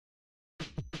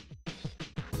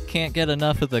can't get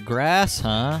enough of the grass,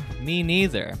 huh? Me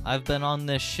neither. I've been on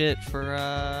this shit for,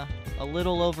 a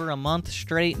little over a month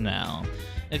straight now.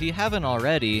 If you haven't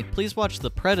already, please watch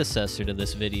the predecessor to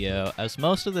this video, as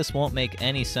most of this won't make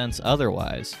any sense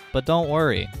otherwise. But don't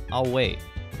worry, I'll wait.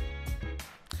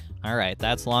 Alright,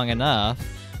 that's long enough.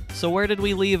 So where did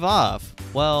we leave off?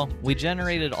 Well, we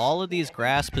generated all of these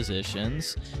grass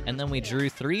positions, and then we drew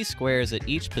 3 squares at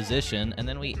each position, and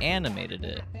then we animated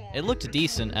it. It looked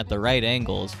decent at the right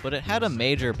angles, but it had a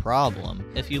major problem.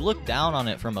 If you look down on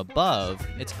it from above,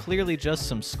 it's clearly just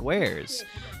some squares.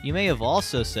 You may have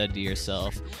also said to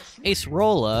yourself,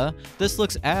 Acerola, this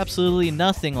looks absolutely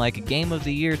nothing like Game of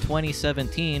the Year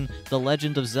 2017, The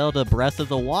Legend of Zelda Breath of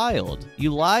the Wild.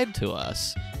 You lied to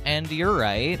us. And you're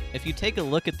right, if you take a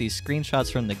look at these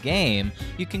screenshots from the game,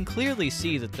 you can clearly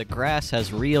see that the grass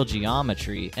has real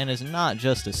geometry and is not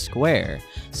just a square.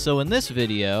 So in this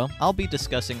video, I'll be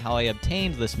discussing how I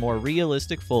obtained this more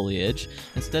realistic foliage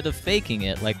instead of faking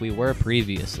it like we were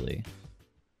previously.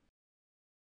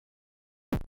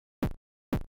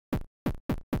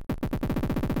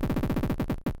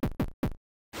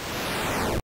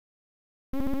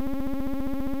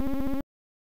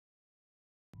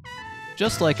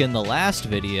 Just like in the last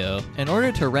video, in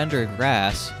order to render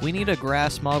grass, we need a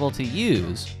grass model to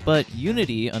use, but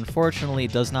Unity unfortunately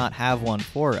does not have one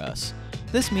for us.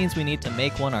 This means we need to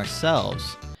make one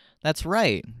ourselves. That's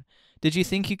right. Did you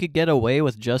think you could get away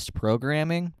with just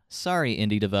programming? Sorry,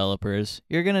 indie developers,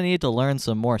 you're gonna need to learn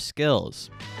some more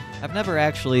skills. I've never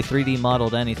actually 3D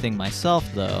modeled anything myself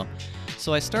though,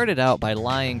 so I started out by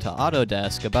lying to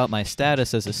Autodesk about my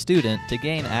status as a student to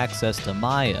gain access to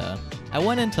Maya. I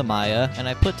went into Maya and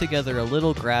I put together a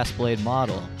little grass blade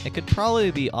model. It could probably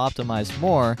be optimized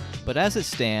more, but as it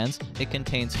stands, it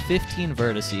contains 15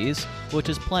 vertices, which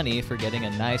is plenty for getting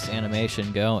a nice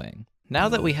animation going. Now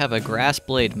that we have a grass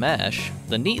blade mesh,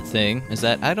 the neat thing is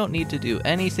that I don't need to do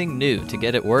anything new to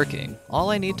get it working.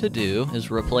 All I need to do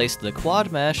is replace the quad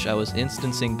mesh I was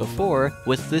instancing before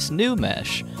with this new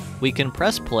mesh. We can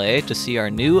press play to see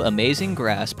our new amazing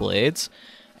grass blades,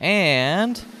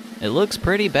 and it looks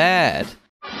pretty bad.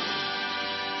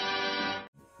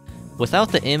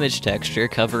 Without the image texture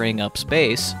covering up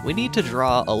space, we need to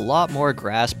draw a lot more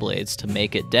grass blades to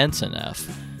make it dense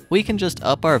enough. We can just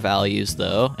up our values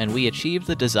though, and we achieve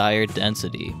the desired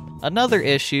density. Another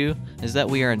issue is that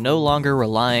we are no longer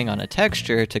relying on a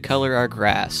texture to color our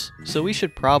grass, so we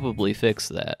should probably fix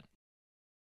that.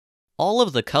 All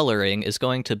of the coloring is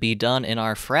going to be done in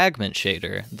our fragment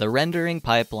shader, the rendering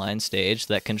pipeline stage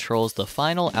that controls the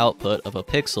final output of a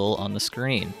pixel on the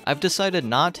screen. I've decided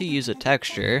not to use a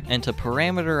texture and to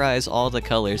parameterize all the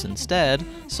colors instead,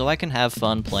 so I can have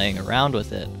fun playing around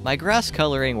with it. My grass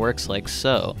coloring works like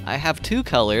so. I have 2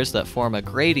 colors that form a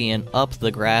gradient up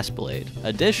the grass blade.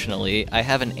 Additionally, I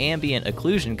have an ambient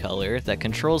occlusion color that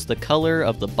controls the color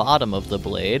of the bottom of the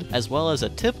blade, as well as a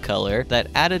tip color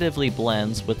that additively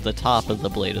blends with the top of the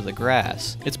blade of the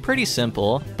grass. It's pretty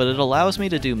simple, but it allows me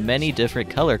to do many different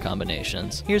color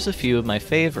combinations. Here's a few of my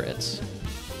favorites.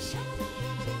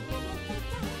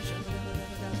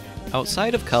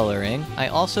 Outside of coloring, I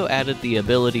also added the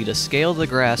ability to scale the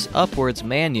grass upwards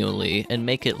manually and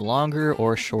make it longer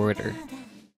or shorter.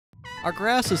 Our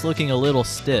grass is looking a little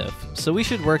stiff, so we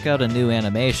should work out a new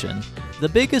animation. The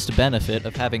biggest benefit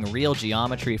of having real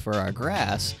geometry for our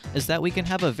grass is that we can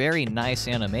have a very nice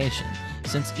animation,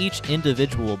 since each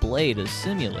individual blade is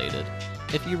simulated.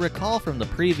 If you recall from the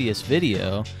previous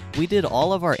video, we did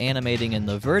all of our animating in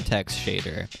the vertex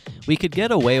shader. We could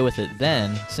get away with it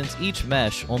then, since each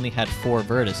mesh only had 4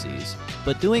 vertices,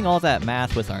 but doing all that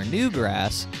math with our new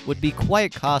grass would be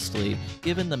quite costly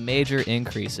given the major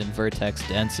increase in vertex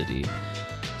density.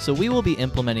 So we will be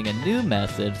implementing a new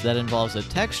method that involves a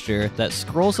texture that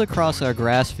scrolls across our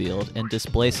grass field and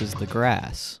displaces the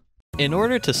grass. In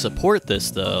order to support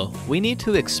this though, we need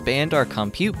to expand our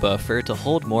compute buffer to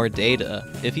hold more data.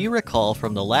 If you recall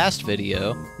from the last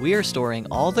video, we are storing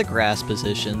all the grass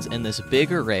positions in this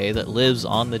big array that lives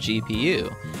on the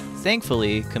GPU.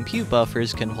 Thankfully, compute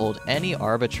buffers can hold any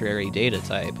arbitrary data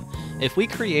type. If we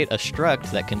create a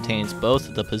struct that contains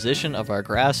both the position of our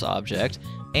grass object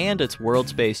and its world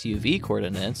space UV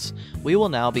coordinates, we will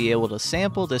now be able to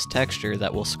sample this texture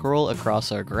that will scroll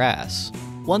across our grass.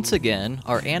 Once again,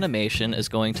 our animation is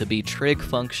going to be trig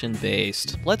function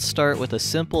based. Let's start with a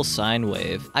simple sine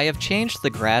wave. I have changed the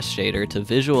grass shader to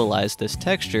visualize this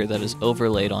texture that is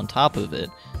overlaid on top of it.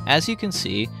 As you can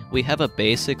see, we have a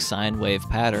basic sine wave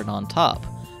pattern on top.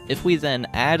 If we then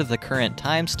add the current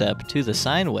time step to the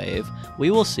sine wave, we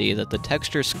will see that the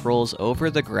texture scrolls over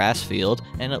the grass field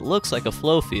and it looks like a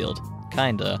flow field.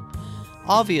 Kinda.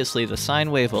 Obviously, the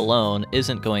sine wave alone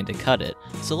isn't going to cut it,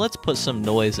 so let's put some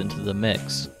noise into the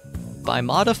mix. By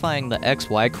modifying the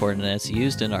XY coordinates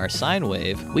used in our sine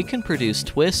wave, we can produce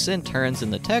twists and turns in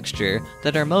the texture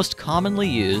that are most commonly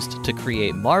used to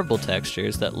create marble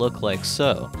textures that look like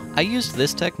so. I used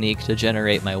this technique to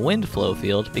generate my wind flow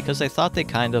field because I thought they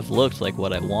kind of looked like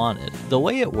what I wanted. The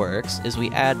way it works is we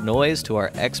add noise to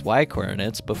our XY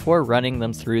coordinates before running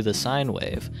them through the sine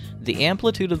wave. The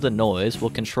amplitude of the noise will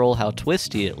control how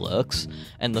twisty it looks,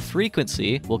 and the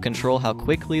frequency will control how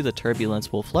quickly the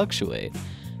turbulence will fluctuate.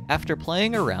 After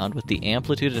playing around with the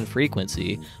amplitude and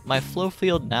frequency, my flow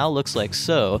field now looks like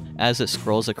so as it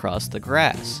scrolls across the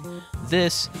grass.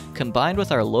 This, combined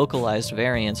with our localized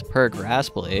variance per grass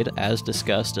blade, as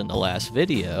discussed in the last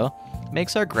video,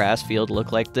 makes our grass field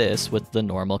look like this with the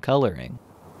normal coloring.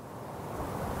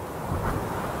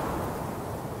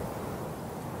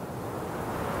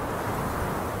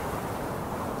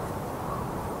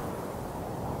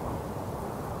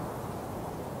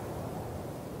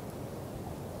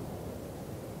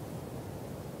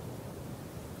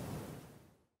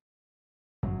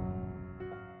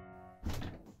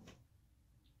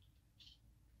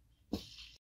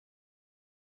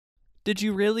 Did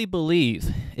you really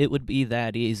believe it would be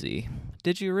that easy?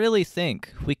 Did you really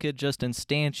think we could just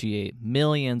instantiate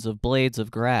millions of blades of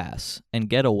grass and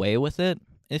get away with it?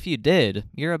 If you did,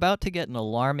 you're about to get an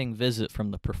alarming visit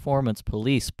from the performance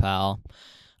police, pal.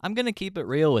 I'm gonna keep it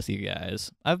real with you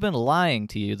guys. I've been lying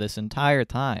to you this entire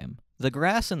time. The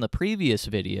grass in the previous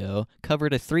video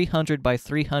covered a 300 by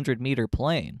 300 meter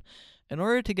plane. In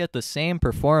order to get the same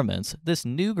performance, this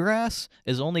new grass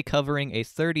is only covering a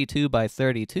 32 by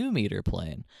 32 meter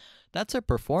plane. That's a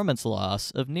performance loss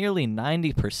of nearly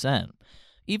 90%.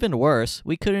 Even worse,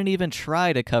 we couldn't even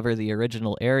try to cover the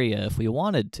original area if we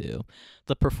wanted to.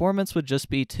 The performance would just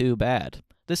be too bad.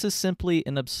 This is simply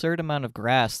an absurd amount of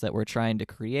grass that we're trying to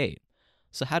create.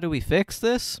 So how do we fix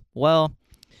this? Well,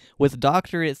 with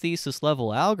doctorate thesis level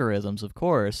algorithms, of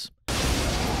course.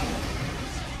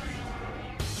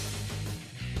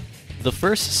 The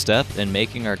first step in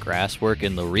making our grass work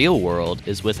in the real world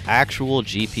is with actual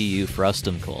GPU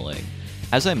frustum culling.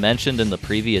 As I mentioned in the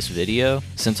previous video,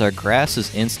 since our grass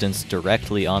is instanced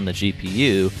directly on the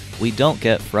GPU, we don't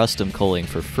get frustum culling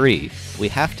for free. We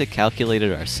have to calculate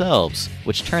it ourselves,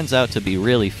 which turns out to be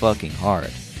really fucking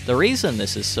hard. The reason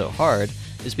this is so hard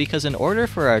is because in order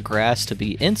for our grass to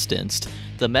be instanced,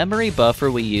 the memory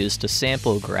buffer we use to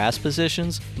sample grass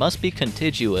positions must be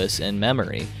contiguous in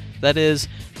memory. That is,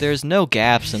 there's no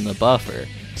gaps in the buffer,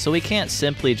 so we can't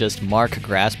simply just mark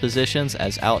grass positions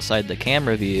as outside the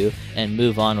camera view and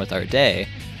move on with our day.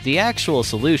 The actual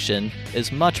solution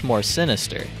is much more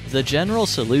sinister. The general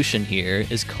solution here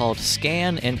is called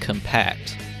scan and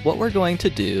compact. What we're going to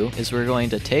do is we're going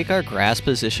to take our grass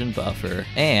position buffer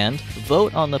and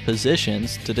vote on the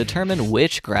positions to determine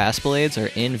which grass blades are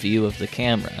in view of the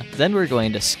camera. Then we're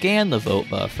going to scan the vote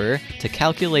buffer to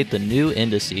calculate the new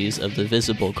indices of the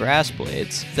visible grass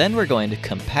blades. Then we're going to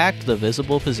compact the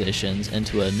visible positions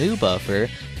into a new buffer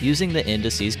using the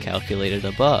indices calculated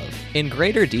above. In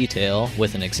greater detail,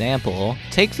 with an example,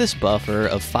 take this buffer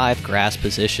of 5 grass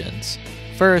positions.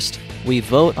 First, we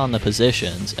vote on the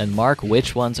positions and mark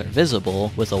which ones are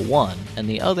visible with a 1 and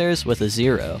the others with a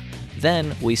 0.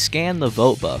 Then we scan the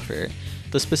vote buffer.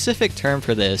 The specific term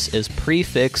for this is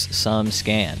prefix sum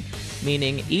scan,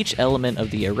 meaning each element of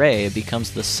the array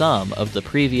becomes the sum of the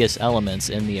previous elements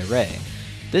in the array.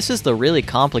 This is the really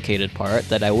complicated part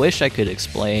that I wish I could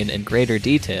explain in greater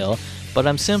detail, but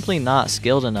I'm simply not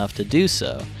skilled enough to do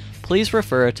so. Please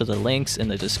refer to the links in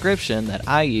the description that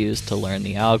I used to learn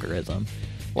the algorithm.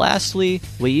 Lastly,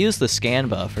 we use the scan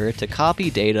buffer to copy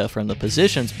data from the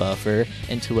positions buffer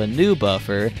into a new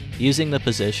buffer using the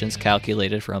positions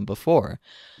calculated from before.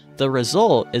 The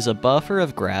result is a buffer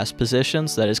of grass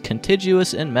positions that is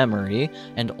contiguous in memory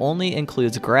and only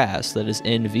includes grass that is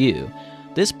in view.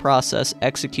 This process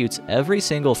executes every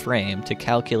single frame to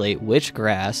calculate which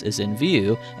grass is in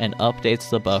view and updates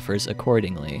the buffers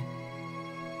accordingly.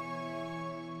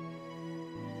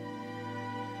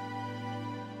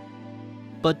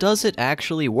 But does it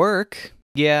actually work?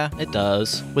 Yeah, it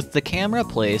does. With the camera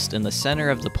placed in the center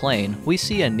of the plane, we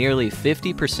see a nearly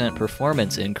 50%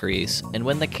 performance increase, and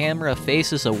when the camera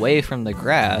faces away from the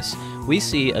grass, we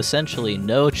see essentially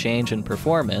no change in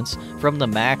performance from the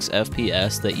max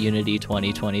FPS that Unity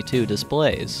 2022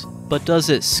 displays. But does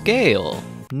it scale?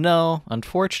 No,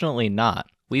 unfortunately not.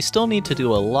 We still need to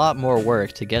do a lot more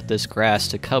work to get this grass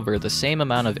to cover the same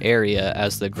amount of area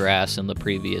as the grass in the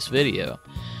previous video.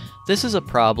 This is a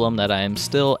problem that I am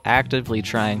still actively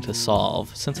trying to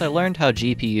solve, since I learned how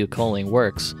GPU culling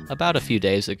works about a few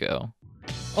days ago.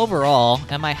 Overall,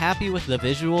 am I happy with the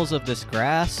visuals of this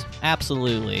grass?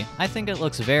 Absolutely. I think it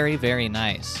looks very, very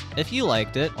nice. If you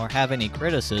liked it, or have any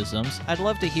criticisms, I'd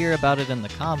love to hear about it in the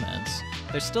comments.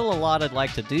 There's still a lot I'd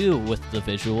like to do with the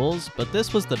visuals, but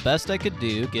this was the best I could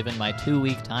do given my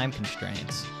 2-week time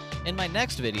constraints. In my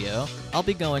next video, I'll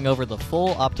be going over the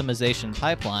full optimization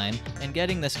pipeline and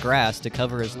getting this grass to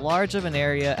cover as large of an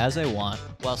area as I want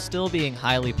while still being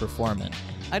highly performant.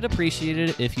 I'd appreciate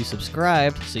it if you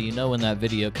subscribed so you know when that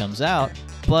video comes out,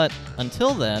 but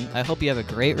until then, I hope you have a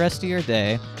great rest of your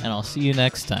day, and I'll see you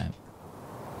next time.